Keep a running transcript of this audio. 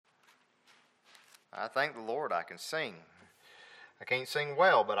I thank the Lord I can sing. I can't sing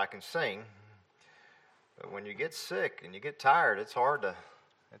well, but I can sing. But when you get sick and you get tired, it's hard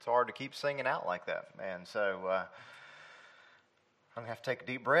to keep singing out like that. And so I'm going to have to take a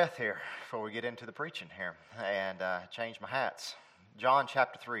deep breath here before we get into the preaching here and change my hats. John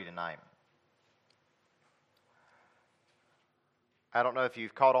chapter 3 tonight. I don't know if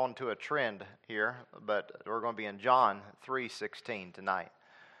you've caught on to a trend here, but we're going to be in John 3:16 tonight.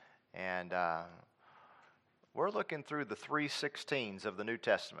 And we're looking through the 3:16s of the New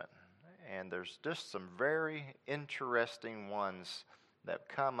Testament. And there's just some very interesting ones that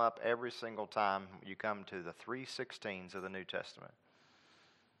come up every single time you come to the 3:16s of the New Testament.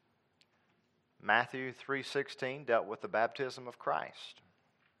 Matthew 3:16 dealt with the baptism of Christ.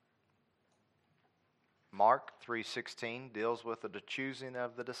 Mark 3:16 deals with the choosing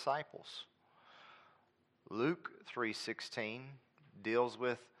of the disciples. Luke 3:16 deals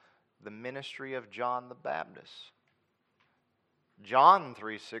with the ministry of John the Baptist. John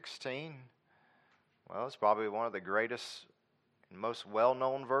 3:16, well, it's probably one of the greatest and most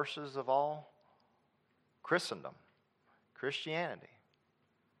well-known verses of all Christendom, Christianity.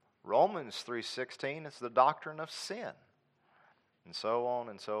 Romans 3:16, it's the doctrine of sin. And so on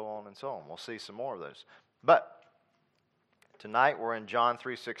and so on and so on. We'll see some more of those. But tonight we're in John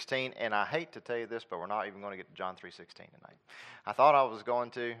 3:16, and I hate to tell you this, but we're not even going to get to John 3:16 tonight. I thought I was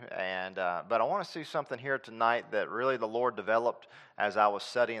going to, but I want to see something here tonight that really the Lord developed as I was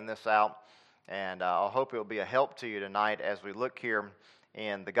studying this out, and I hope it will be a help to you tonight as we look here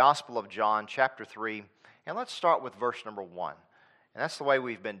in the Gospel of John, chapter 3, and let's start with verse number 1. And that's the way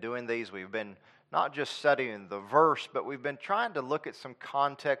we've been doing these. We've been not just studying the verse, but we've been trying to look at some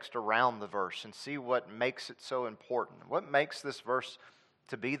context around the verse and see what makes it so important. What makes this verse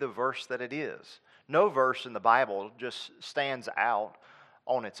to be the verse that it is? No verse in the Bible just stands out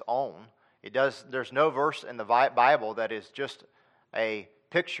on its own. There's no verse in the Bible that is just a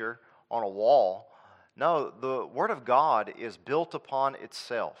picture on a wall. No, the Word of God is built upon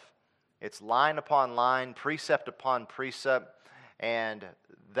itself. It's line upon line, precept upon precept, and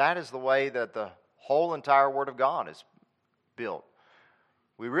that is the way that the whole entire Word of God is built.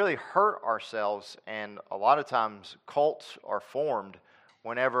 We really hurt ourselves, and a lot of times cults are formed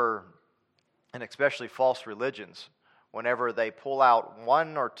whenever, and especially false religions, whenever they pull out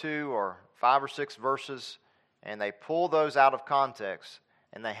 1 or 2 or 5 or 6 verses, and they pull those out of context,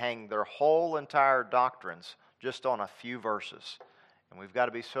 and they hang their whole entire doctrines just on a few verses. And we've got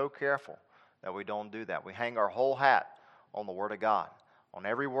to be so careful that we don't do that. We hang our whole hat on the Word of God, on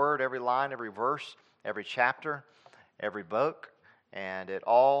every word, every line, every verse, every chapter, every book, and it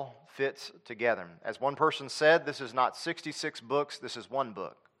all fits together. As one person said, this is not 66 books, this is one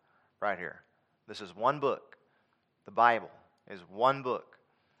book right here. This is one book. The Bible is one book.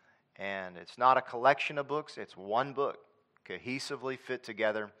 And it's not a collection of books, it's one book, cohesively fit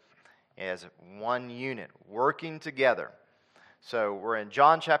together as one unit, working together. So we're in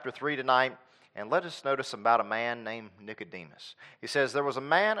John chapter 3 tonight. And let us notice about a man named Nicodemus. He says, there was a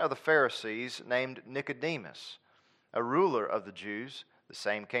man of the Pharisees named Nicodemus, a ruler of the Jews. The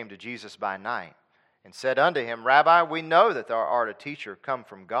same came to Jesus by night, and said unto him, Rabbi, we know that thou art a teacher come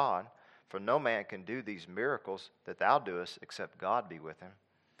from God, for no man can do these miracles that thou doest, except God be with him.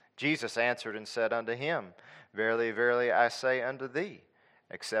 Jesus answered and said unto him, Verily, verily, I say unto thee,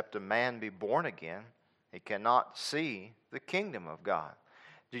 except a man be born again, he cannot see the kingdom of God.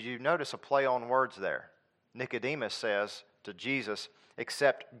 Did you notice a play on words there? Nicodemus says to Jesus,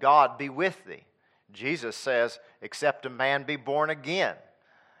 except God be with thee. Jesus says, except a man be born again.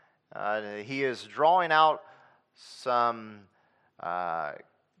 He is drawing out some,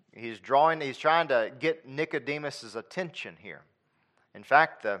 he's trying to get Nicodemus' attention here. In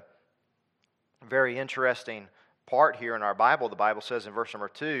fact, the very interesting part here in our Bible, the Bible says in verse number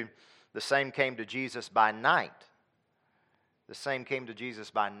 2, the same came to Jesus by night. The same came to Jesus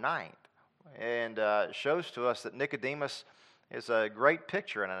by night. And it shows to us that Nicodemus is a great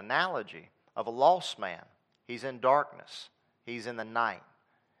picture, an analogy of a lost man. He's in darkness. He's in the night.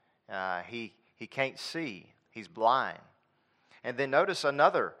 He can't see. He's blind. And then notice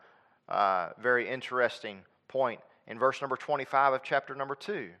another very interesting point in verse number 25 of chapter number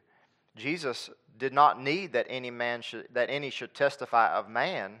 2. Jesus did not need that any should testify of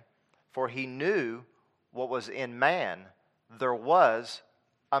man, for he knew what was in man. There was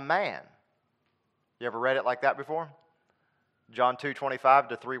a man. You ever read it like that before? John 2:25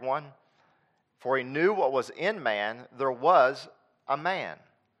 to 3:1. For he knew what was in man, there was a man.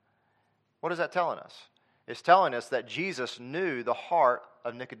 What is that telling us? It's telling us that Jesus knew the heart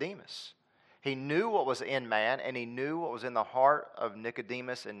of Nicodemus. He knew what was in man, and he knew what was in the heart of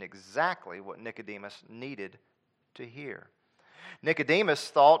Nicodemus and exactly what Nicodemus needed to hear. Nicodemus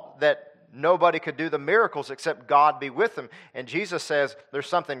thought that nobody could do the miracles except God be with them. And Jesus says, there's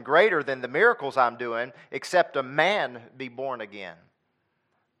something greater than the miracles I'm doing, except a man be born again.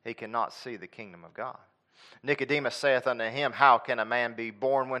 He cannot see the kingdom of God. Nicodemus saith unto him, how can a man be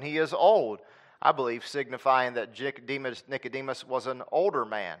born when he is old? I believe signifying that Nicodemus was an older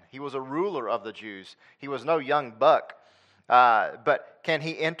man. He was a ruler of the Jews. He was no young buck. But can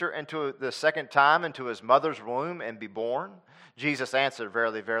he enter into the second time into his mother's womb and be born? Jesus answered,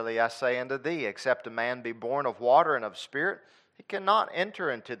 verily, verily, I say unto thee, except a man be born of water and of spirit, he cannot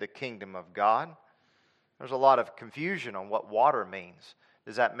enter into the kingdom of God. There's a lot of confusion on what water means.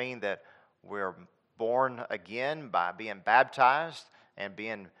 Does that mean that we're born again by being baptized and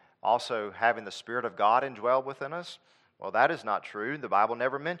being also having the Spirit of God indwell within us? Well, that is not true. The Bible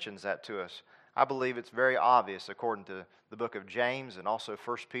never mentions that to us. I believe it's very obvious, according to the book of James and also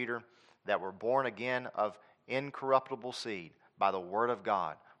 1 Peter, that we're born again of incorruptible seed by the word of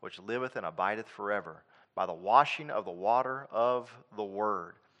God, which liveth and abideth forever, by the washing of the water of the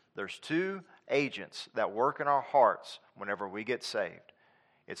word. There's two agents that work in our hearts whenever we get saved.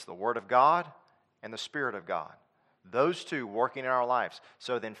 It's the word of God and the Spirit of God. Those two working in our lives.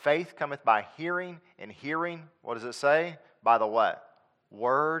 So then faith cometh by hearing, and hearing, what does it say? By the what?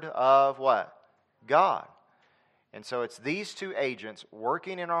 Word of what? God. And so it's these two agents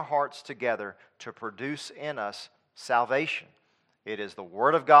working in our hearts together to produce in us salvation. It is the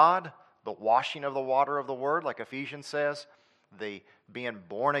Word of God, the washing of the water of the Word, like Ephesians says, the being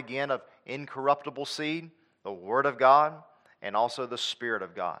born again of incorruptible seed, the Word of God, and also the Spirit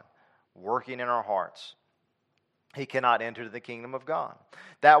of God working in our hearts. He cannot enter the kingdom of God.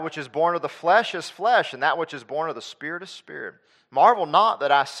 That which is born of the flesh is flesh, and that which is born of the Spirit is spirit. Marvel not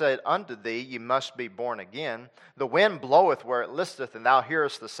that I said unto thee, ye must be born again. The wind bloweth where it listeth, and thou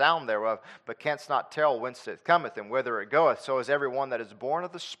hearest the sound thereof, but canst not tell whence it cometh and whither it goeth. So is every one that is born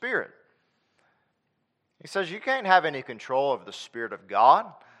of the Spirit. He says you can't have any control over the Spirit of God.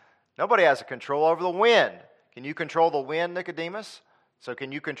 Nobody has a control over the wind. Can you control the wind, Nicodemus? So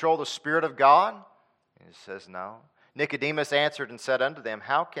can you control the Spirit of God? He says, no. Nicodemus answered and said unto them,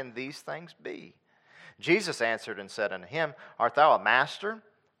 how can these things be? Jesus answered and said unto him, art thou a master,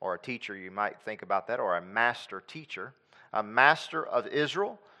 or a teacher, you might think about that, or a master teacher, a master of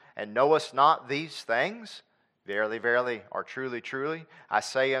Israel, and knowest not these things? Verily, verily, or truly, truly, I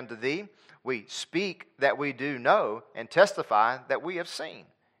say unto thee, we speak that we do know, and testify that we have seen,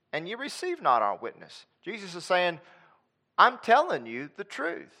 and ye receive not our witness. Jesus is saying, I'm telling you the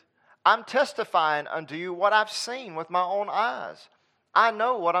truth. I'm testifying unto you what I've seen with my own eyes. I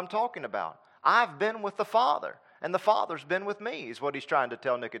know what I'm talking about. I've been with the Father, and the Father's been with me, is what he's trying to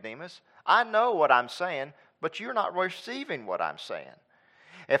tell Nicodemus. I know what I'm saying, but you're not receiving what I'm saying.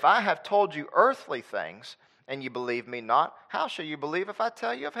 If I have told you earthly things, and you believe me not, how shall you believe if I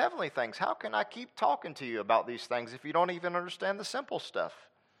tell you of heavenly things? How can I keep talking to you about these things if you don't even understand the simple stuff?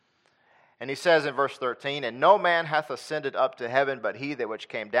 And he says in verse 13, and no man hath ascended up to heaven, but he that which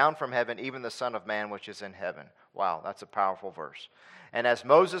came down from heaven, even the Son of Man which is in heaven. Wow, that's a powerful verse. And as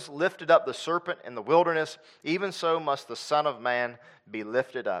Moses lifted up the serpent in the wilderness, even so must the Son of Man be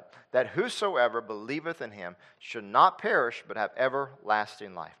lifted up, that whosoever believeth in him should not perish, but have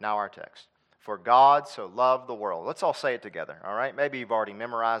everlasting life. Now our text. For God so loved the world. Let's all say it together, all right? Maybe you've already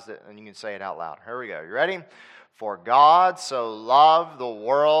memorized it, and you can say it out loud. Here we go. You ready? For God so loved the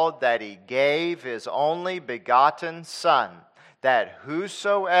world that he gave his only begotten Son, that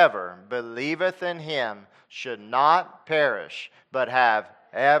whosoever believeth in him should not perish, but have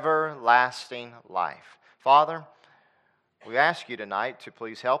everlasting life. Father, we ask you tonight to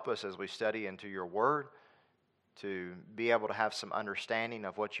please help us as we study into your word, to be able to have some understanding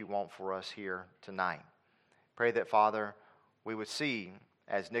of what you want for us here tonight. Pray that, Father, we would see,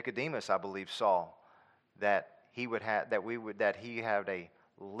 as Nicodemus, I believe, saw, that he had a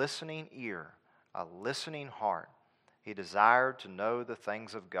listening ear, a listening heart. He desired to know the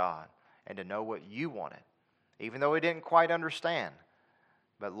things of God and to know what you wanted, even though he didn't quite understand.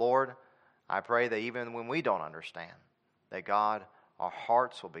 But Lord, I pray that even when we don't understand, that God, our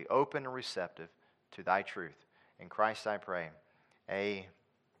hearts will be open and receptive to thy truth. In Christ I pray.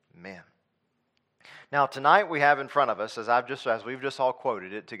 Amen. Now tonight we have in front of us, as we've just all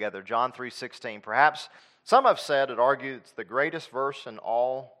quoted it together, John 3:16. Perhaps some have said, argued, it's the greatest verse in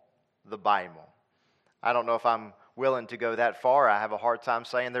all the Bible. I don't know if I'm willing to go that far. I have a hard time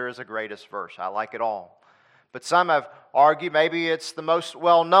saying there is a greatest verse. I like it all. But some have argued maybe it's the most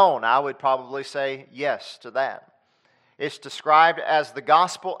well-known. I would probably say yes to that. It's described as the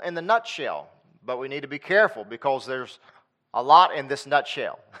gospel in the nutshell, but we need to be careful because there's a lot in this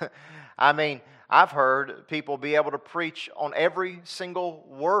nutshell. I mean, I've heard people be able to preach on every single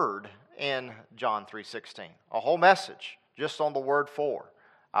word in John 3:16, a whole message just on the word for.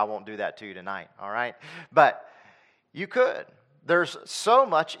 I won't do that to you tonight, all right? But you could. There's so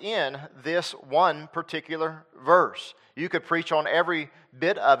much in this one particular verse. You could preach on every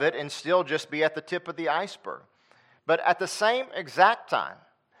bit of it and still just be at the tip of the iceberg. But at the same exact time,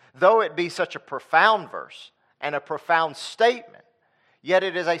 though it be such a profound verse and a profound statement, yet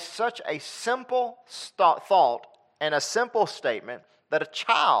it is such a simple thought and a simple statement that a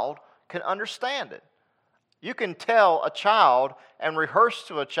child can understand it. You can tell a child and rehearse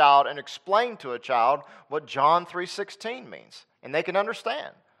to a child and explain to a child what John 3:16 means. And they can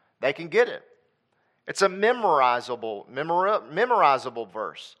understand. They can get it. It's a memorizable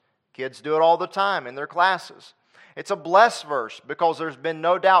verse. Kids do it all the time in their classes. It's a blessed verse because there's been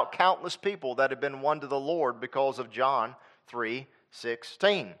no doubt countless people that have been won to the Lord because of John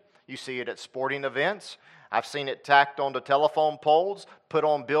 3:16. You see it at sporting events. I've seen it tacked onto telephone poles, put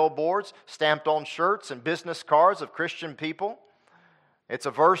on billboards, stamped on shirts and business cards of Christian people. It's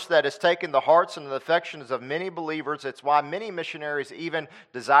a verse that has taken the hearts and the affections of many believers. It's why many missionaries even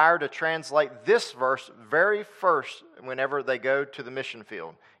desire to translate this verse very first whenever they go to the mission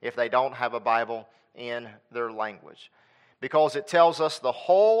field, if they don't have a Bible in their language. Because it tells us the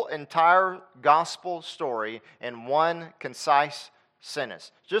whole entire gospel story in one concise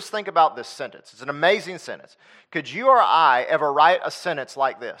sentence. Just think about this sentence. It's an amazing sentence. Could you or I ever write a sentence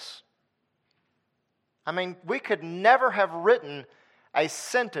like this? I mean, we could never have written a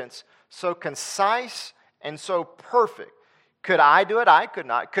sentence so concise and so perfect. Could I do it? I could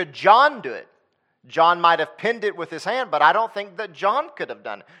not. Could John do it? John might have penned it with his hand, but I don't think that John could have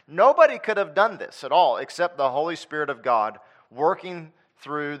done it. Nobody could have done this at all except the Holy Spirit of God working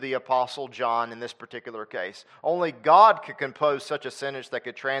through the Apostle John in this particular case. Only God could compose such a sentence that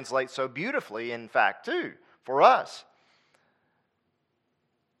could translate so beautifully, in fact, too, for us.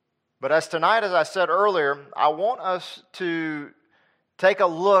 But as tonight, as I said earlier, I want us to take a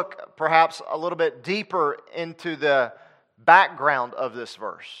look, perhaps a little bit deeper into the background of this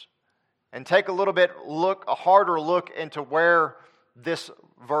verse. And take a harder look into where this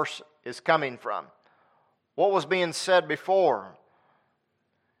verse is coming from. What was being said before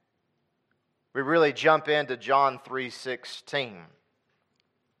we really jump into John 3:16.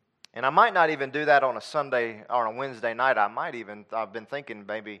 And I might not even do that on a Sunday or a Wednesday night. I've been thinking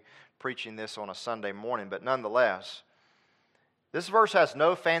maybe preaching this on a Sunday morning, but nonetheless, this verse has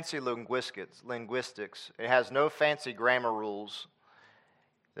no fancy linguistics. It has no fancy grammar rules.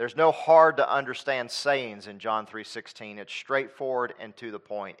 There's no hard to understand sayings in John 3:16. It's straightforward and to the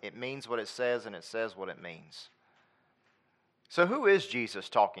point. It means what it says and it says what it means. So who is Jesus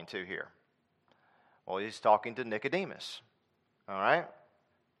talking to here? Well, he's talking to Nicodemus. All right?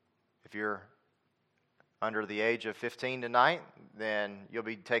 If you're under the age of 15 tonight, then you'll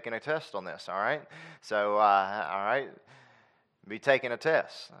be taking a test on this. All right? So, all right. Be taking a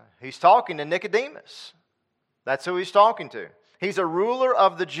test. He's talking to Nicodemus. That's who he's talking to. He's a ruler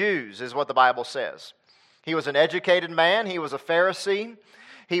of the Jews, is what the Bible says. He was an educated man. He was a Pharisee.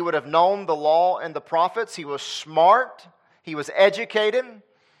 He would have known the law and the prophets. He was smart. He was educated.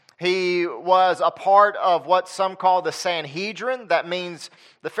 He was a part of what some call the Sanhedrin. That means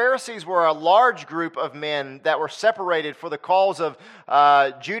the Pharisees were a large group of men that were separated for the cause of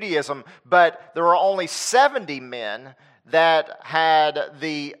Judaism, but there were only 70 men that had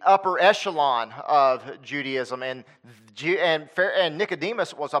the upper echelon of Judaism, and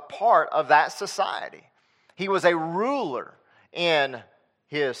Nicodemus was a part of that society. He was a ruler in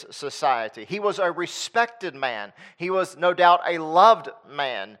his society. He was a respected man. He was no doubt a loved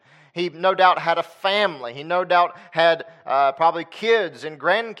man. He no doubt had a family. He no doubt had probably kids and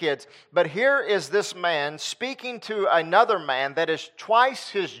grandkids. But here is this man speaking to another man that is twice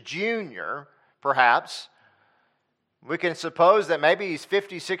his junior, perhaps. We can suppose that maybe he's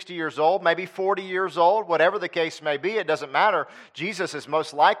 50, 60 years old, maybe 40 years old, whatever the case may be, it doesn't matter. Jesus is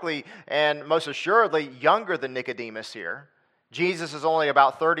most likely and most assuredly younger than Nicodemus here. Jesus is only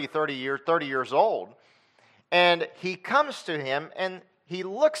about 30 years old. And he comes to him and he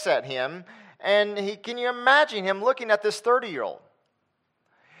looks at him, and can you imagine him looking at this 30-year-old?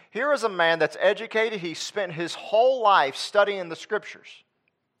 Here is a man that's educated. He spent his whole life studying the Scriptures.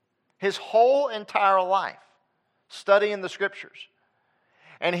 His whole entire life studying the Scriptures.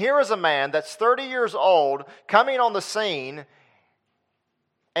 And here is a man that's 30 years old coming on the scene,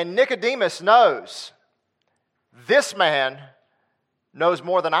 and Nicodemus knows this man knows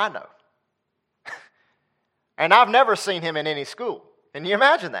more than I know. And I've never seen him in any school. Can you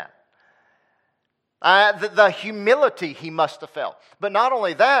imagine that? The humility he must have felt. But not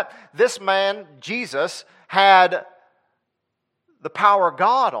only that, this man, Jesus, had the power of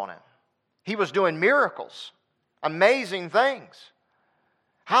God on him. He was doing miracles, amazing things.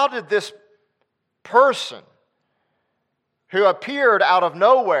 How did this person who appeared out of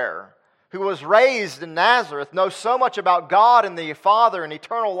nowhere, who was raised in Nazareth, know so much about God and the Father and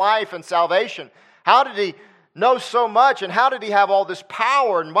eternal life and salvation? How did he know so much, and how did he have all this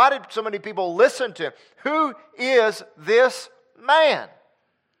power, and why did so many people listen to him? Who is this man?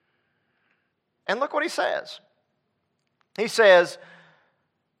 And look what he says. He says,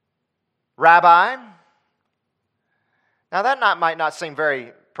 Rabbi. Now that might not seem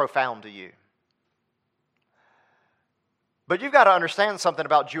very profound to you. But you've got to understand something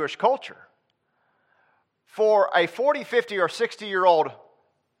about Jewish culture. For a 40, 50, or 60-year-old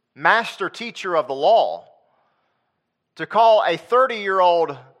master teacher of the law to call a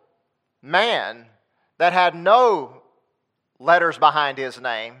 30-year-old man that had no letters behind his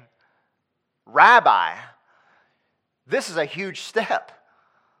name Rabbi, this is a huge step.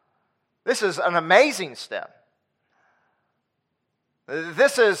 This is an amazing step.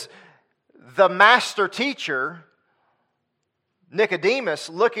 This is the master teacher, Nicodemus,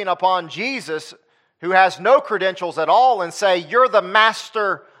 looking upon Jesus, who has no credentials at all, and say, you're the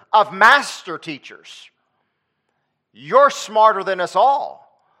master of master teachers. You're smarter than us all.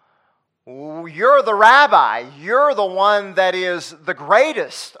 You're the rabbi. You're the one that is the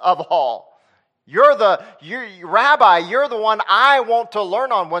greatest of all. Rabbi, you're the one I want to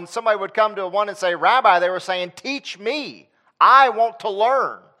learn on. When somebody would come to one and say, Rabbi, they were saying, teach me. I want to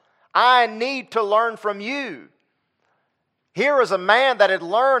learn. I need to learn from you. Here is a man that had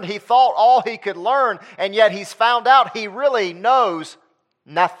learned, he thought all he could learn, and yet he's found out he really knows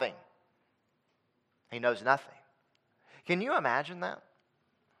nothing. He knows nothing. Can you imagine that?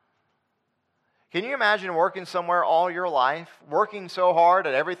 Can you imagine working somewhere all your life, working so hard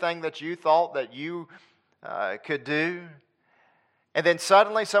at everything that you thought that you could do, and then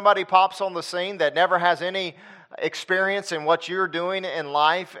suddenly somebody pops on the scene that never has any experience in what you're doing in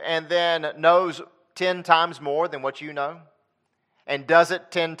life, and then knows 10 times more than what you know, and does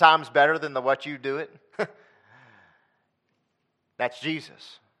it 10 times better than what you do it? That's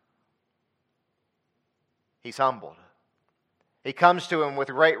Jesus. He's humbled. He comes to him with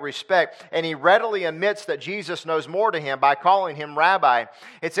great respect, and he readily admits that Jesus knows more to him by calling him Rabbi.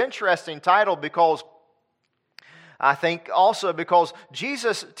 It's an interesting title because I think also because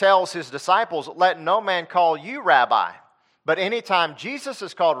Jesus tells his disciples, let no man call you Rabbi. But anytime Jesus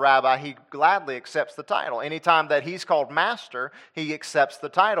is called Rabbi, he gladly accepts the title. Anytime that he's called Master, he accepts the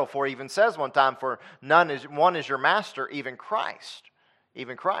title. For he even says one time, for one is your Master, even Christ.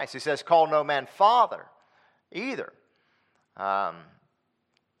 Even Christ. He says, call no man Father either. I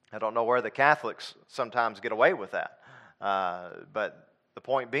don't know where the Catholics sometimes get away with that. But the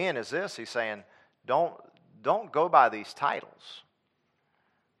point being is this. He's saying, don't go by these titles.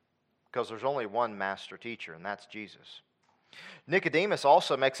 Because there's only one master teacher, and that's Jesus. Nicodemus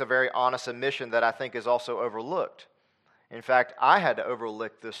also makes a very honest admission that I think is also overlooked. In fact, I had to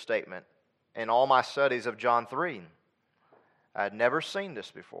overlook this statement in all my studies of John 3. I had never seen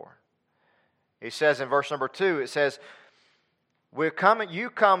this before. He says in verse number 2, it says, this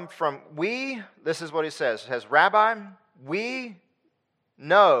is what he says, Rabbi, we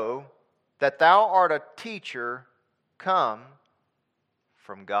know that thou art a teacher come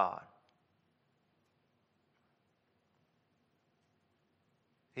from God.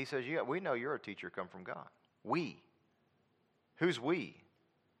 He says, yeah, we know you're a teacher come from God. We. Who's we?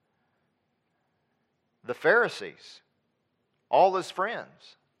 The Pharisees. All his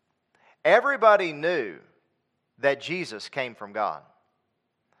friends. Everybody knew that Jesus came from God.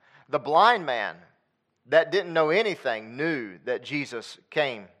 The blind man that didn't know anything knew that Jesus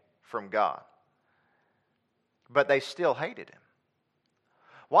came from God. But they still hated him.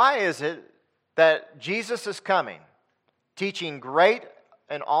 Why is it that Jesus is coming, teaching great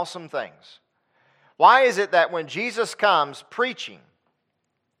and awesome things? Why is it that when Jesus comes preaching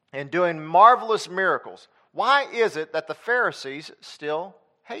and doing marvelous miracles, why is it that the Pharisees still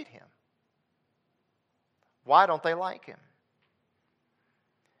hate him? Why don't they like him?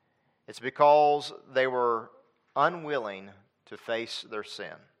 It's because they were unwilling to face their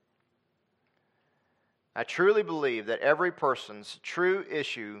sin. I truly believe that every person's true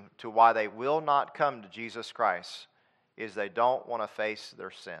issue to why they will not come to Jesus Christ is they don't want to face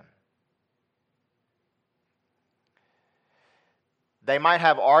their sin. They might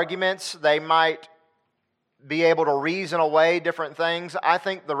have arguments. They might be able to reason away different things. I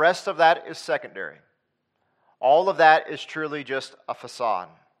think the rest of that is secondary. all of that is truly just a facade.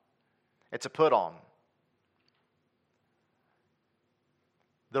 It's a put on.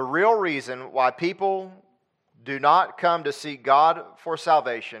 The real reason why people do not come to seek God for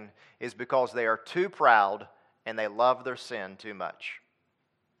salvation is because they are too proud and they love their sin too much.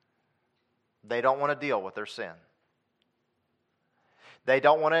 They don't want to deal with their sin. They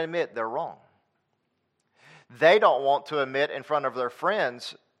don't want to admit they're wrong. They don't want to admit in front of their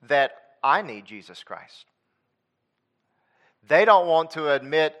friends that I need Jesus Christ. They don't want to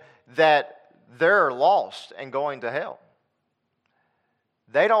admit that they're lost and going to hell.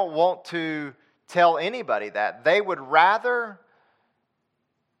 They don't want to tell anybody that. They would rather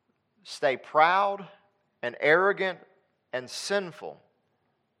stay proud and arrogant and sinful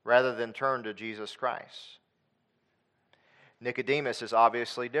rather than turn to Jesus Christ. Nicodemus is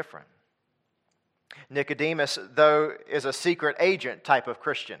obviously different. Nicodemus, though, is a secret agent type of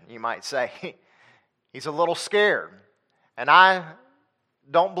Christian, you might say. He's a little scared. And I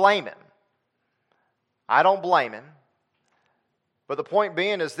don't blame him. I don't blame him. But the point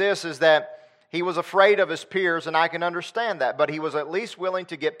being is this, is that he was afraid of his peers, and I can understand that. But he was at least willing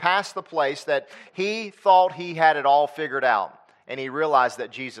to get past the place that he thought he had it all figured out. And he realized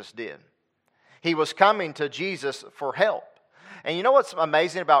that Jesus did. He was coming to Jesus for help. And you know what's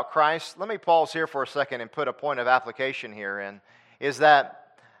amazing about Christ? Let me pause here for a second and put a point of application here in, is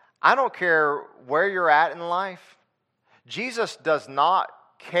that I don't care where you're at in life, Jesus does not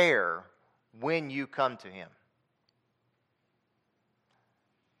care when you come to Him.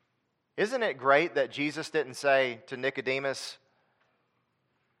 Isn't it great that Jesus didn't say to Nicodemus,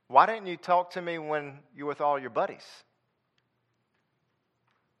 why didn't you talk to me when you're with all your buddies?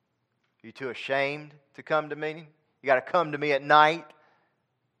 You too ashamed to come to me? You got to come to me at night?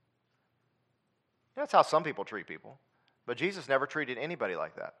 That's how some people treat people. But Jesus never treated anybody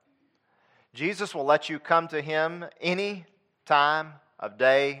like that. Jesus will let you come to Him any time of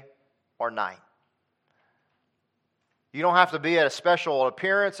day or night. You don't have to be at a special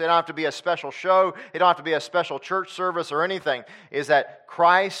appearance. It don't have to be a special show. It don't have to be a special church service or anything. Is that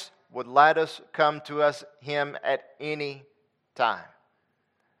Christ would let us come to Him at any time.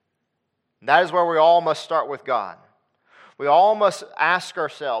 And that is where we all must start with God. We all must ask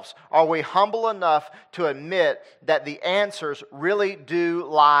ourselves, are we humble enough to admit that the answers really do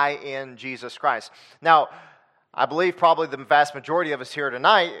lie in Jesus Christ? Now, I believe probably the vast majority of us here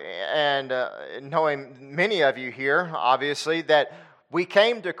tonight, and knowing many of you here, obviously, that we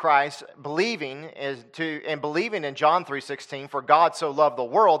came to Christ believing in John 3:16, for God so loved the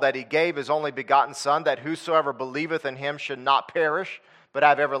world that He gave His only begotten Son, that whosoever believeth in Him should not perish, but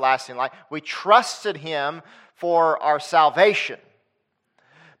have everlasting life. We trusted Him for our salvation.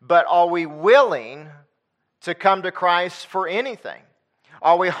 But are we willing to come to Christ for anything?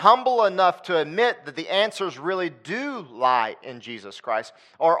 Are we humble enough to admit that the answers really do lie in Jesus Christ?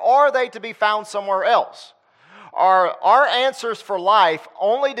 Or are they to be found somewhere else? Are our answers for life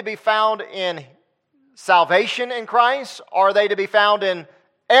only to be found in salvation in Christ? Or are they to be found in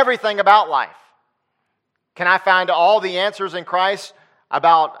everything about life? Can I find all the answers in Christ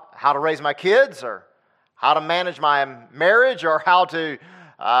about how to raise my kids, or how to manage my marriage, or how to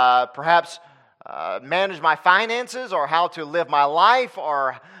perhaps manage my finances, or how to live my life,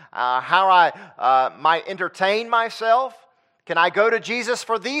 or how I might entertain myself? Can I go to Jesus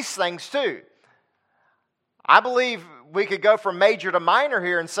for these things too? I believe we could go from major to minor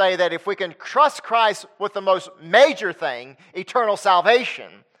here and say that if we can trust Christ with the most major thing, eternal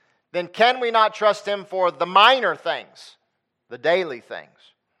salvation, then can we not trust Him for the minor things, the daily things?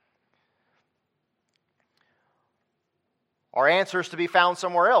 Are answers to be found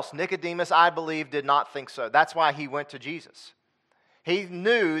somewhere else? Nicodemus, I believe, did not think so. That's why he went to Jesus. He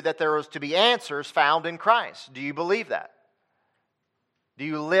knew that there was to be answers found in Christ. Do you believe that? Do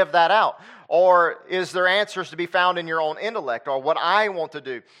you live that out? Or is there answers to be found in your own intellect, or what I want to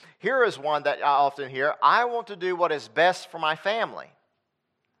do? Here is one that I often hear. I want to do what is best for my family.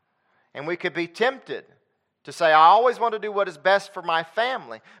 And we could be tempted to say, I always want to do what is best for my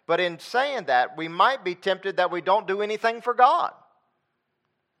family. But in saying that, we might be tempted that we don't do anything for God.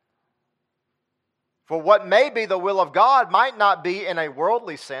 For what may be the will of God might not be, in a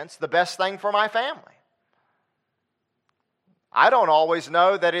worldly sense, the best thing for my family. I don't always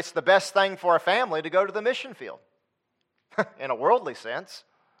know that it's the best thing for a family to go to the mission field. In a worldly sense.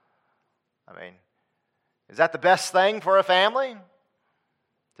 I mean, is that the best thing for a family?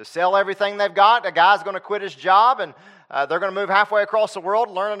 To sell everything they've got? A guy's going to quit his job and they're going to move halfway across the world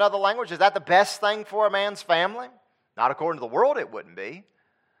and learn another language. Is that the best thing for a man's family? Not according to the world, it wouldn't be.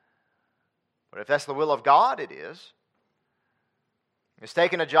 But if that's the will of God, it is. Is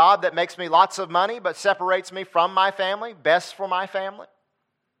taking a job that makes me lots of money but separates me from my family, best for my family?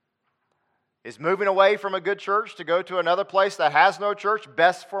 Is moving away from a good church to go to another place that has no church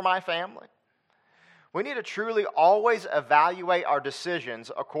best for my family? We need to truly always evaluate our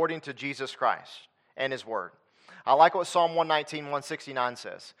decisions according to Jesus Christ and His Word. I like what Psalm 119, 169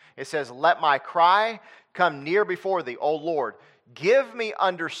 says. It says, "Let my cry come near before thee, O Lord. Give me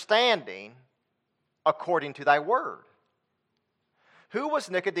understanding according to thy word." Who was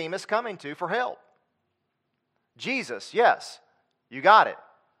Nicodemus coming to for help? Jesus, yes. You got it.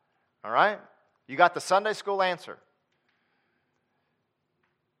 All right? You got the Sunday school answer.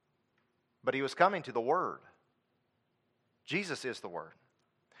 But he was coming to the Word. Jesus is the Word.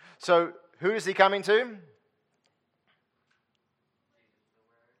 So, who is he coming to?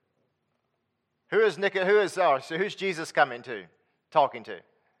 Who's Jesus coming to? Talking to?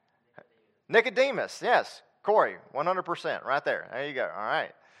 Nicodemus, yes. Corey, 100%, right there. There you go. All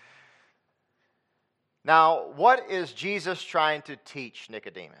right. Now, what is Jesus trying to teach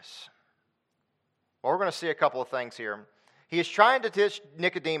Nicodemus? Well, we're going to see a couple of things here. He is trying to teach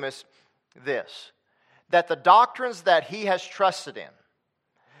Nicodemus this, that the doctrines that he has trusted in,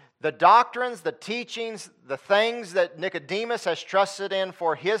 the doctrines, the teachings, the things that Nicodemus has trusted in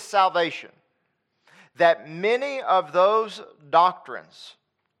for his salvation, that many of those doctrines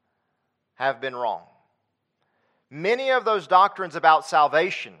have been wrong. Many of those doctrines about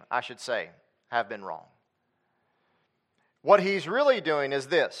salvation, I should say, have been wrong. What he's really doing is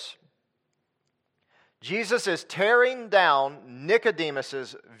this. Jesus is tearing down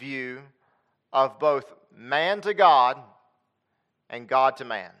Nicodemus's view of both man to God and God to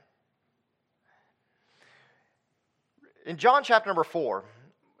man. In John chapter number 4,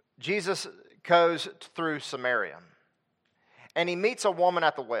 Jesus goes through Samaria, and he meets a woman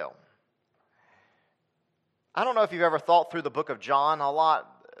at the well. I don't know if you've ever thought through the book of John a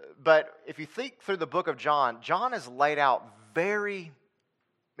lot, but if you think through the book of John, John is laid out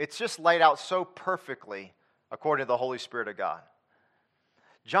it's just laid out so perfectly according to the Holy Spirit of God.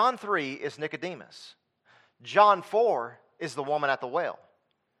 John 3 is Nicodemus. John 4 is the woman at the well.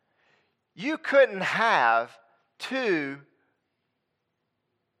 You couldn't have two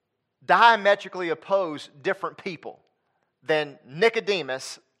diametrically opposed different people than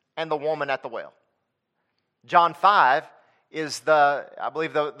Nicodemus and the woman at the well. John 5 is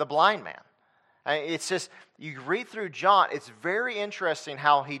the blind man. It's just, you read through John, it's very interesting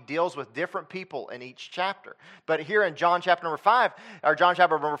how he deals with different people in each chapter. But here in John chapter number 5, or John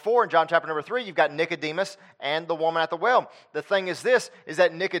chapter number 4 and John chapter number 3, you've got Nicodemus and the woman at the well. The thing is this, is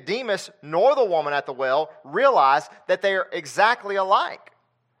that Nicodemus nor the woman at the well realize that they are exactly alike.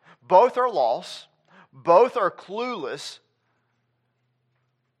 Both are lost. Both are clueless.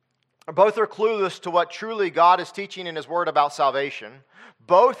 Both are clueless to what truly God is teaching in His Word about salvation.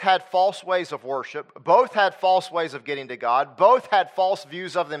 Both had false ways of worship. Both had false ways of getting to God. Both had false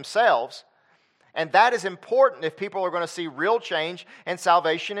views of themselves. And that is important if people are going to see real change and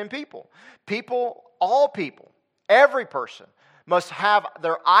salvation in people. People, all people, every person must have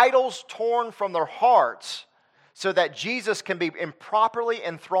their idols torn from their hearts so that Jesus can be improperly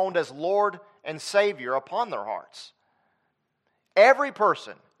enthroned as Lord and Savior upon their hearts. Every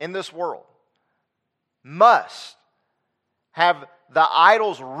person in this world must have the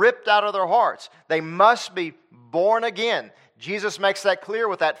idols ripped out of their hearts. They must be born again. Jesus makes that clear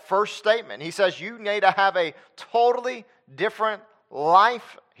with that first statement. He says, you need to have a totally different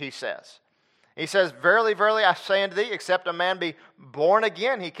life, he says. He says, verily, verily, I say unto thee, except a man be born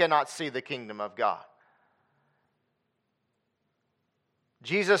again, he cannot see the kingdom of God.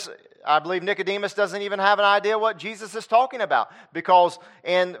 Jesus, I believe Nicodemus doesn't even have an idea what Jesus is talking about. Because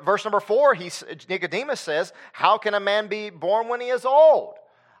in verse number 4, Nicodemus says, how can a man be born when he is old?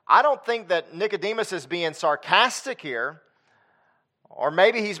 I don't think that Nicodemus is being sarcastic here. Or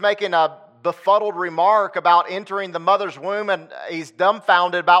maybe he's making a befuddled remark about entering the mother's womb and he's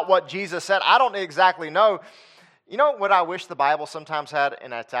dumbfounded about what Jesus said. I don't exactly know. You know what I wish the Bible sometimes had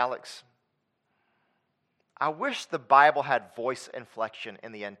in italics? I wish the Bible had voice inflection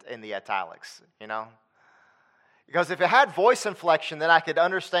in the italics, you know? Because if it had voice inflection, then I could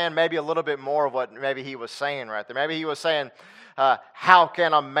understand maybe a little bit more of what maybe he was saying right there. Maybe he was saying, how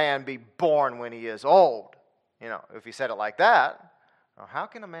can a man be born when he is old? You know, if he said it like that, or how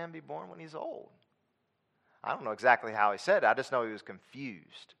can a man be born when he's old? I don't know exactly how he said it. I just know he was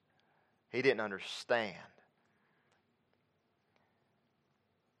confused. He didn't understand.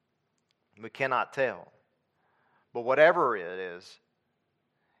 We cannot tell. But whatever it is,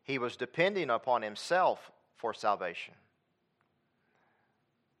 he was depending upon himself for salvation.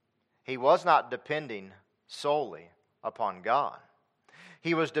 He was not depending solely upon God.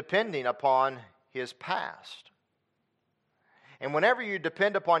 He was depending upon his past. And whenever you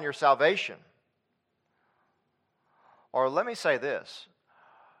depend upon your salvation, or let me say this,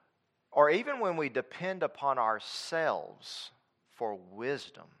 or even when we depend upon ourselves for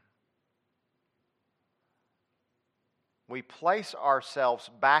wisdom, we place ourselves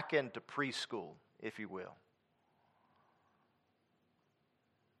back into preschool, if you will.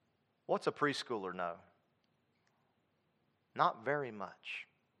 What's a preschooler know? Not very much.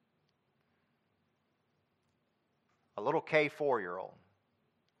 A little K4-year-old.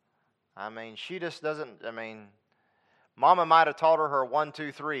 She just doesn't, Mama might have taught her 1,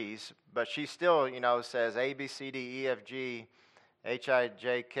 2, 3s, but she still, says A, B, C, D, E, F, G, H, I,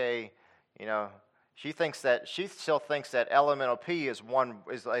 J, K, She still thinks that elemental P is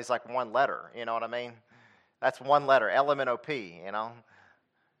like one letter, you know what I mean? That's one letter, elemental P,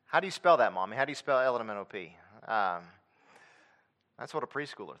 How do you spell that, Mommy? How do you spell elemental P? That's what a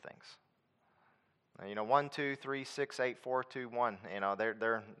preschooler thinks. 1, 2, 3, 6, 8, 4, 2, 1.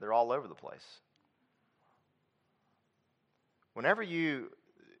 They're all over the place. Whenever you,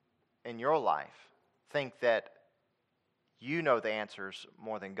 in your life, think that you know the answers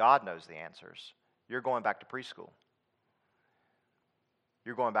more than God knows the answers, you're going back to preschool.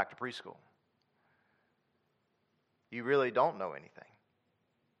 You're going back to preschool. You really don't know anything.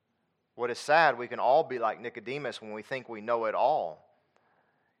 What is sad, we can all be like Nicodemus when we think we know it all.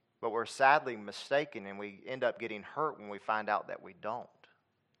 But we're sadly mistaken, and we end up getting hurt when we find out that we don't.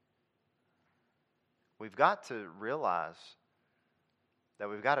 We've got to realize that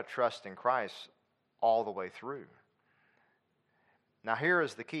we've got to trust in Christ all the way through. Now here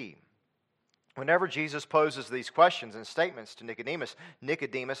is the key. Whenever Jesus poses these questions and statements to Nicodemus,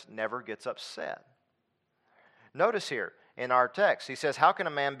 Nicodemus never gets upset. Notice here in our text, he says, how can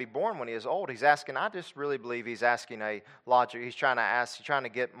a man be born when he is old? He's asking, I just really believe he's asking a logic. He's trying to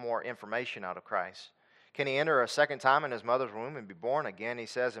get more information out of Christ. Can he enter a second time in his mother's womb and be born again? He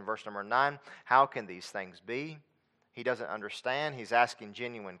says in verse number 9, how can these things be? He doesn't understand. He's asking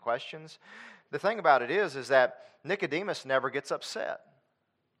genuine questions. The thing about it is that Nicodemus never gets upset.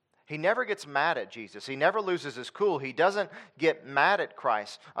 He never gets mad at Jesus. He never loses his cool. He doesn't get mad at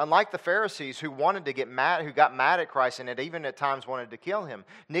Christ. Unlike the Pharisees who got mad at Christ and had even at times wanted to kill him.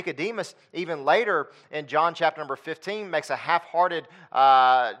 Nicodemus, even later in John chapter number 15, makes a half-hearted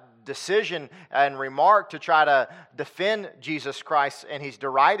decision and remark to try to defend Jesus Christ, and he's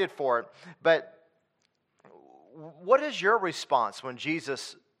derided for it. But what is your response when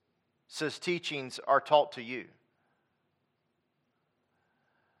Jesus' teachings are taught to you?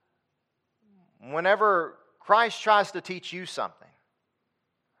 Whenever Christ tries to teach you something,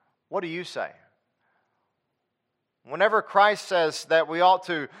 what do you say? Whenever Christ says that we ought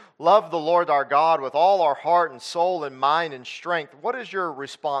to love the Lord our God with all our heart and soul and mind and strength, what is your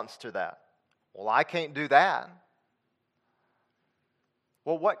response to that? Well, I can't do that.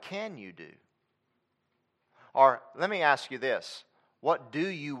 Well, what can you do? Or let me ask you this. What do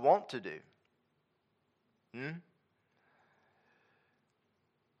you want to do?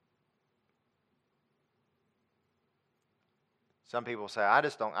 Some people say, I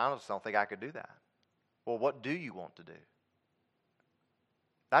just don't think I could do that. Well, what do you want to do?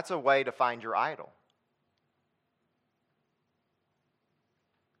 That's a way to find your idol.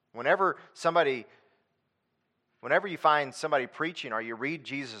 Whenever you find somebody preaching or you read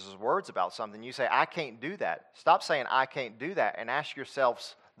Jesus' words about something, you say, I can't do that. Stop saying, I can't do that, and ask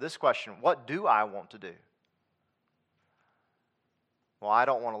yourselves this question, what do I want to do? Well, I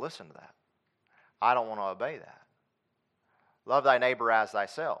don't want to listen to that. I don't want to obey that. Love thy neighbor as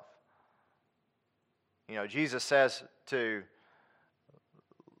thyself. Jesus says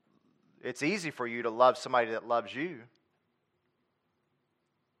it's easy for you to love somebody that loves you.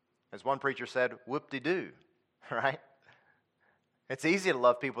 As one preacher said, whoop-de-doo, right? It's easy to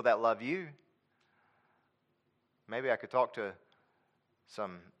love people that love you. Maybe I could talk to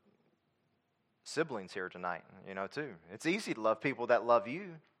some siblings here tonight, too. It's easy to love people that love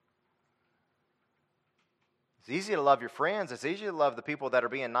you. It's easy to love your friends. It's easy to love the people that are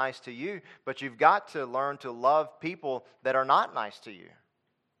being nice to you, but you've got to learn to love people that are not nice to you. You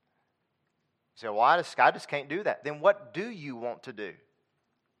say, well, I just can't do that. Then what do you want to do?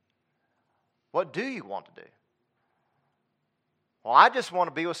 What do you want to do? Well, I just want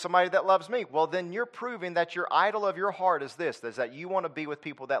to be with somebody that loves me. Well, then you're proving that your idol of your heart is this, is that you want to be with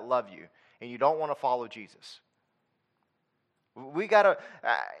people that love you, and you don't want to follow Jesus. We got to,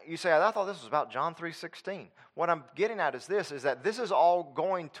 you say, I thought this was about John 3:16. What I'm getting at is that this is all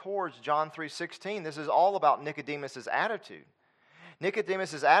going towards John 3:16. This is all about Nicodemus' attitude.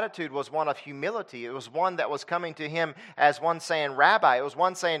 Nicodemus' attitude was one of humility. It was one that was coming to him as one saying, Rabbi. It was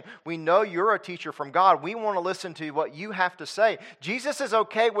one saying, we know you're a teacher from God. We want to listen to what you have to say. Jesus is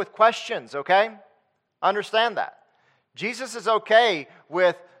okay with questions, okay? Understand that. Jesus is okay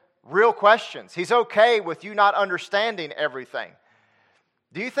with real questions. He's okay with you not understanding everything.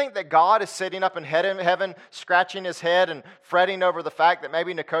 Do you think that God is sitting up in heaven, scratching his head and fretting over the fact that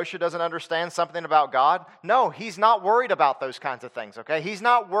maybe Nicosia doesn't understand something about God? No, he's not worried about those kinds of things, okay? He's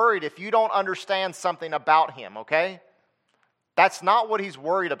not worried if you don't understand something about him, okay? That's not what he's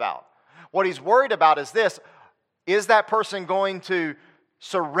worried about. What he's worried about is this: is that person going to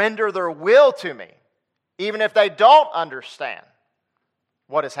surrender their will to me, even if they don't understand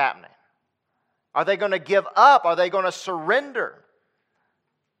what is happening? Are they going to give up? Are they going to surrender?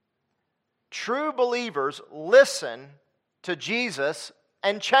 True believers listen to Jesus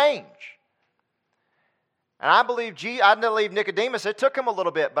and change. And I believe Nicodemus, it took him a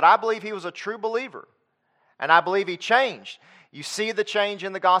little bit, but I believe he was a true believer. And I believe he changed. You see the change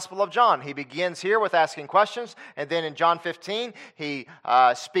in the Gospel of John. He begins here with asking questions, and then in John 15, he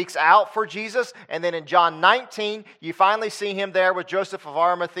speaks out for Jesus, and then in John 19, you finally see him there with Joseph of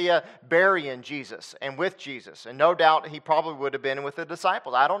Arimathea burying Jesus and with Jesus. And no doubt he probably would have been with the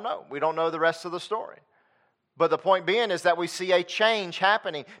disciples. I don't know. We don't know the rest of the story. But the point being is that we see a change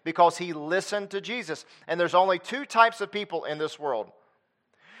happening because he listened to Jesus. And there's only two types of people in this world.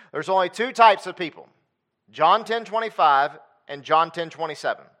 There's only two types of people. John 10:25 and John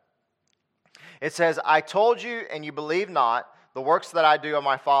 10:27. It says, I told you and you believe not. The works that I do of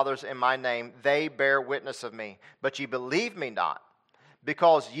my Father's in my name, they bear witness of me. But ye believe me not,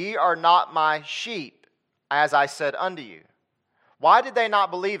 because ye are not my sheep, as I said unto you. Why did they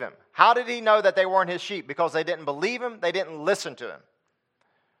not believe him? How did he know that they weren't his sheep? Because they didn't believe him, they didn't listen to him.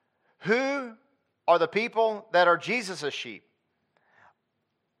 Who are the people that are Jesus' sheep?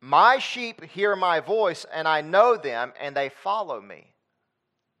 My sheep hear my voice, and I know them, and they follow me.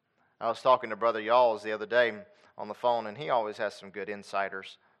 I was talking to Brother Yalls the other day on the phone, and he always has some good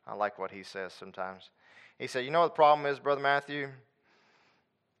insiders. I like what he says sometimes. He said, you know what the problem is, Brother Matthew? He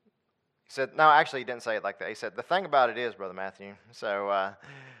said, no, actually he didn't say it like that. He said, the thing about it is, Brother Matthew, he said,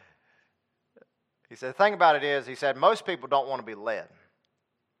 the thing about it is, he said, most people don't want to be led.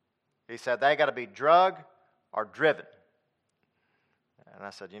 He said, they got to be drugged or driven. And I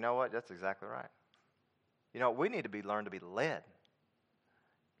said, you know what? That's exactly right. You know, we need to learn to be led.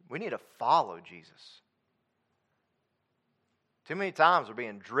 We need to follow Jesus. Too many times we're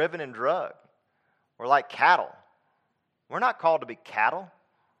being driven and drugged. We're like cattle. We're not called to be cattle.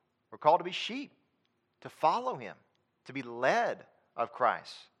 We're called to be sheep, to follow him, to be led of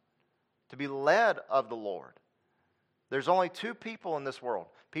Christ, to be led of the Lord. There's only two people in this world,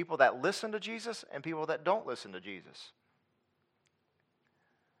 people that listen to Jesus and people that don't listen to Jesus.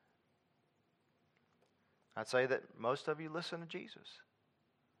 I'd say that most of you listen to Jesus.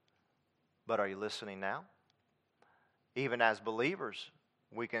 But are you listening now? Even as believers,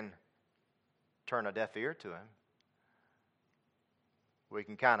 we can turn a deaf ear to him. We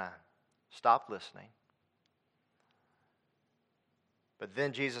can kind of stop listening. But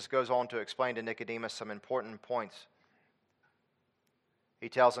then Jesus goes on to explain to Nicodemus some important points. He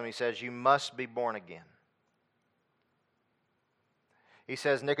tells him, he says, you must be born again. He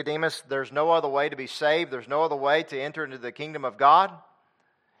says, Nicodemus, there's no other way to be saved. There's no other way to enter into the kingdom of God.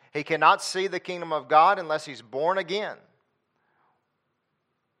 He cannot see the kingdom of God unless he's born again.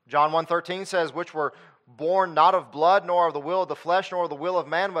 John 1:13 says, which were born not of blood, nor of the will of the flesh, nor of the will of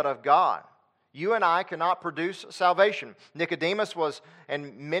man, but of God. You and I cannot produce salvation. Nicodemus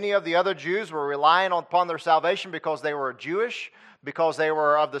and many of the other Jews were relying upon their salvation because they were Jewish, because they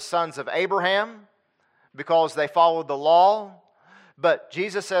were of the sons of Abraham, because they followed the law. But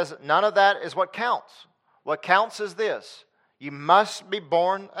Jesus says none of that is what counts. What counts is this: you must be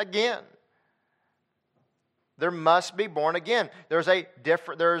born again. There must be born again.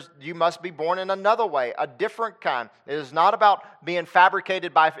 You must be born in another way, a different kind. It is not about being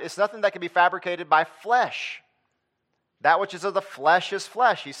fabricated by, it's nothing that can be fabricated by flesh. That which is of the flesh is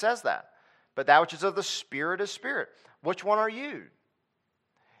flesh, he says that. But that which is of the Spirit is spirit. Which one are you?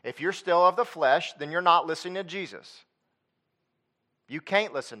 If you're still of the flesh, then you're not listening to Jesus. You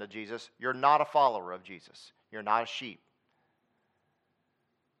can't listen to Jesus. You're not a follower of Jesus. You're not a sheep.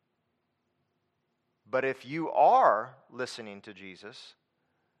 But if you are listening to Jesus,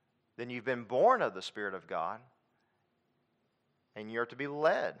 then you've been born of the Spirit of God, and you're to be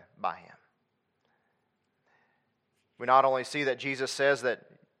led by him. We not only see that Jesus says that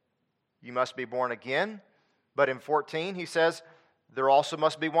you must be born again, but in 14 he says there also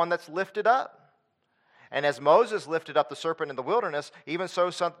must be one that's lifted up. And as Moses lifted up the serpent in the wilderness, even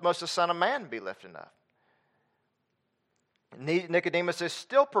so must the Son of Man be lifted up. Nicodemus is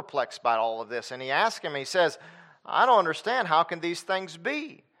still perplexed by all of this. And he asks him, he says, I don't understand. How can these things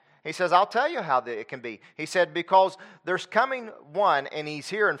be? He says, I'll tell you how it can be. He said, because there's coming one, and he's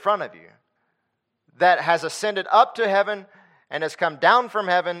here in front of you, that has ascended up to heaven and has come down from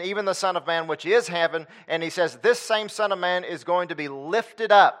heaven, even the Son of Man, which is heaven. And he says, this same Son of Man is going to be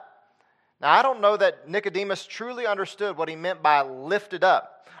lifted up. Now, I don't know that Nicodemus truly understood what he meant by lifted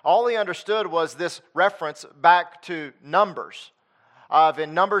up. All he understood was this reference back to Numbers.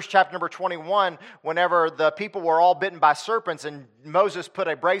 In Numbers chapter number 21, whenever the people were all bitten by serpents and Moses put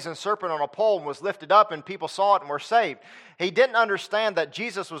a brazen serpent on a pole and was lifted up and people saw it and were saved. He didn't understand that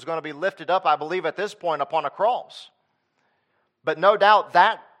Jesus was going to be lifted up, I believe, at this point upon a cross. But no doubt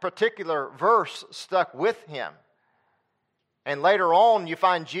that particular verse stuck with him. And later on, you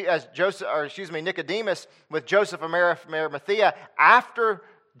find Nicodemus with Joseph of Arimathea after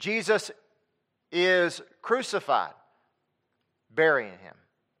Jesus is crucified, burying him.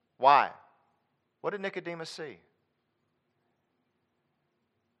 Why? What did Nicodemus see?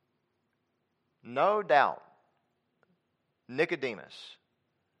 No doubt, Nicodemus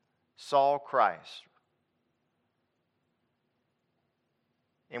saw Christ.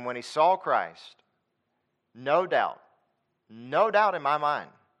 And when he saw Christ, no doubt in my mind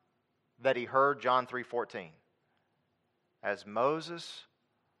that he heard John 3:14. As Moses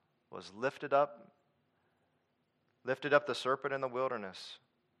was lifted up the serpent in the wilderness,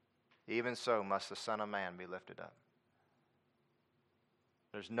 even so must the Son of Man be lifted up.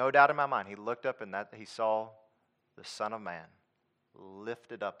 There's no doubt in my mind. He looked up and that he saw the Son of Man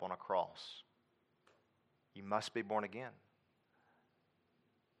lifted up on a cross. You must be born again.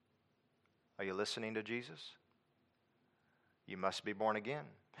 Are you listening to Jesus? You must be born again.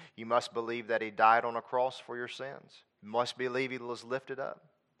 You must believe that he died on a cross for your sins. You must believe he was lifted up.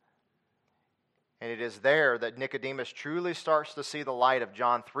 And it is there that Nicodemus truly starts to see the light of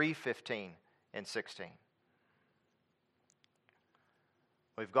John 3:15 and 16.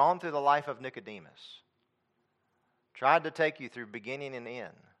 We've gone through the life of Nicodemus. Tried to take you through beginning and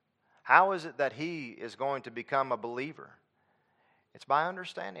end. How is it that he is going to become a believer? It's by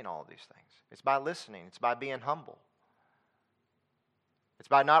understanding all of these things. It's by listening. It's by being humble. It's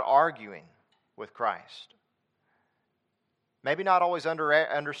by not arguing with Christ. Maybe not always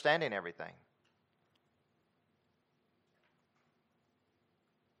understanding everything.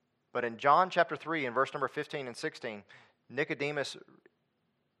 But in John chapter 3 and verse number 15 and 16, Nicodemus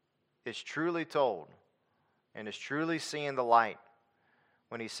is truly told and is truly seeing the light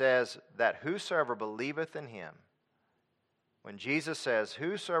when he says that whosoever believeth in him, when Jesus says,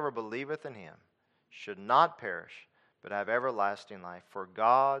 whosoever believeth in him should not perish, but have everlasting life. For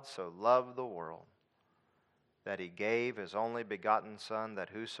God so loved the world that he gave his only begotten Son, that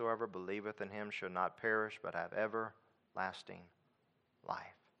whosoever believeth in him should not perish, but have everlasting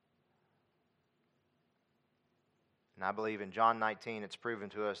life. And I believe in John 19, it's proven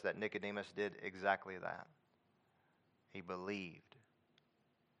to us that Nicodemus did exactly that. He believed.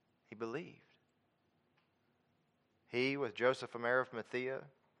 He believed. He, with Joseph of Arimathea,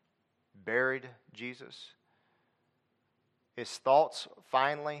 buried Jesus. His thoughts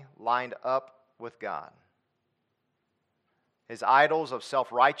finally lined up with God. His idols of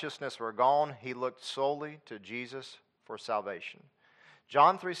self-righteousness were gone. He looked solely to Jesus for salvation.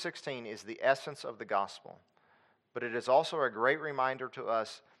 John 3:16 is the essence of the gospel, but it is also a great reminder to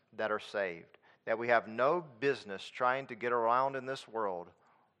us that are saved, that we have no business trying to get around in this world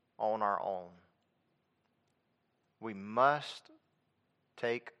on our own. We must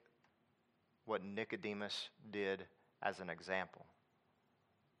take what Nicodemus did as an example.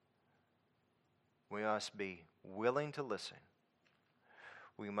 We must be willing to listen.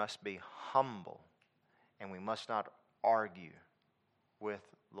 We must be humble, and we must not argue with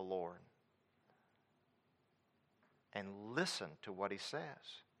the Lord. And listen to what he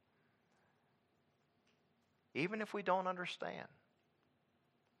says. Even if we don't understand,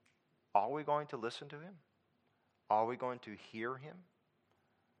 are we going to listen to him? Are we going to hear him?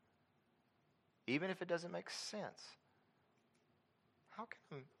 Even if it doesn't make sense. How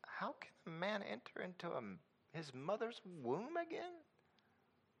can a man enter into his mother's womb again?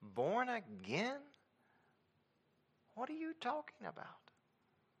 Born again? What are you talking about?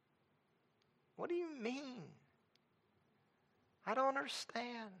 What do you mean? I don't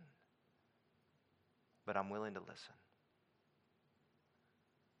understand. But I'm willing to listen.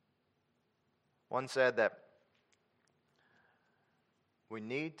 One said that we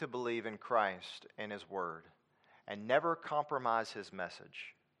need to believe in Christ and his word and never compromise his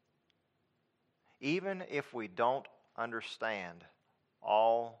message. even if we don't understand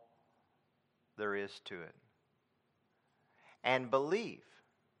all there is to it. And believe,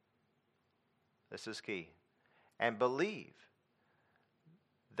 this is key, and believe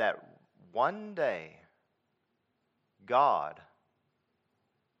that one day God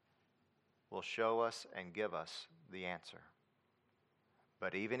will show us and give us the answer.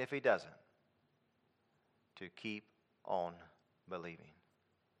 But even if He doesn't, to keep on believing.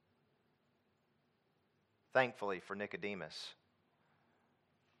 Thankfully for Nicodemus,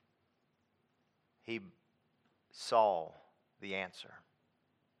 he saw the answer.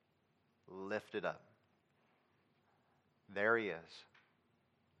 Lifted up. There he is.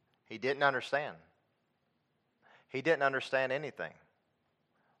 He didn't understand. He didn't understand anything,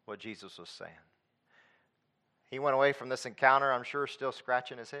 what Jesus was saying. He went away from this encounter, I'm sure, still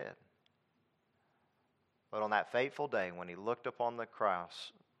scratching his head. But on that fateful day, when he looked upon the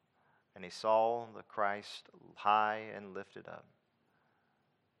cross and he saw the Christ high and lifted up,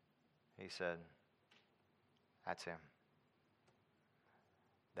 he said, that's Him.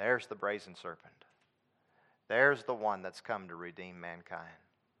 There's the brazen serpent. There's the one that's come to redeem mankind.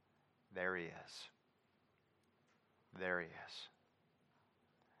 There He is. There He is.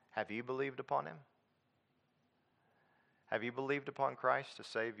 Have you believed upon Him? Have you believed upon Christ to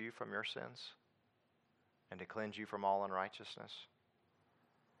save you from your sins and to cleanse you from all unrighteousness?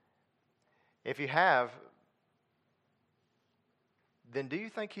 If you have, then do you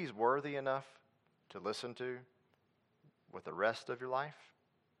think He's worthy enough to listen to with the rest of your life?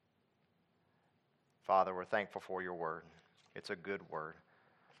 Father, we're thankful for your word. It's a good word.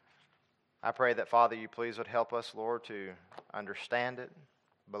 I pray that, Father, you please would help us, Lord, to understand it,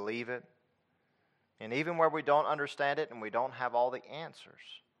 believe it, and even where we don't understand it and we don't have all the answers,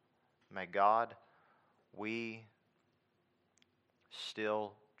 may God, we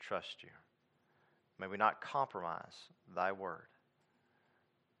still trust you. May we not compromise thy word,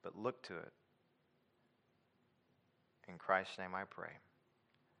 but look to it. In Christ's name I pray.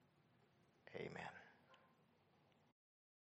 Amen.